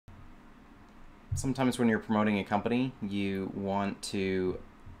Sometimes when you're promoting a company, you want to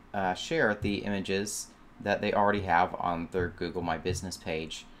share the images that they already have on their Google My Business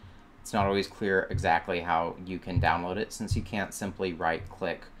page. It's not always clear exactly how you can download it, since you can't simply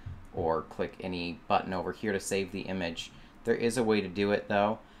right-click or click any button over here to save the image. There is a way to do it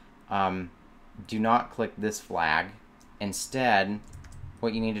though. Do not click this flag. Instead,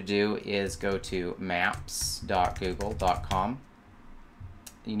 what you need to do is go to maps.google.com.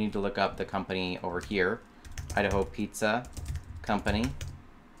 You need to look up the company over here, Idaho Pizza Company.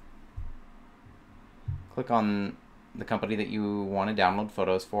 Click on the company that you want to download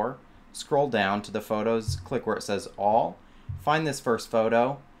photos for. Scroll down to the photos, click where it says all. Find this first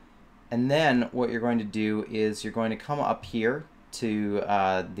photo, and then what you're going to do is you're going to come up here to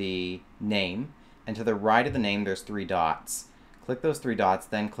the name, and to the right of the name there's 3 dots. Click those 3 dots,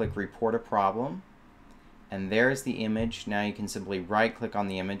 then click Report a Problem, and there's the image. Now you can simply right-click on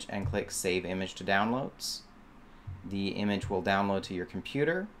the image and click Save Image to Downloads. The image will download to your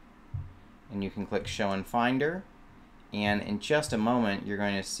computer, and you can click Show in Finder, and in just a moment you're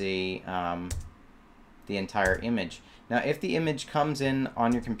going to see the entire image. Now if the image comes in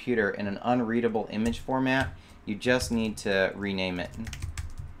on your computer in an unreadable image format, you just need to rename it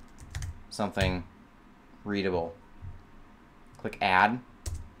something readable. Click Add,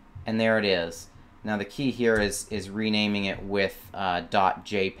 and there it is. Now the key here is renaming it with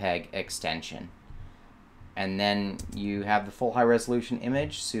 .jpeg extension. And then you have the full high-resolution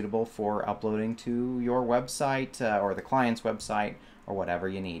image suitable for uploading to your website or the client's website or whatever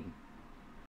you need.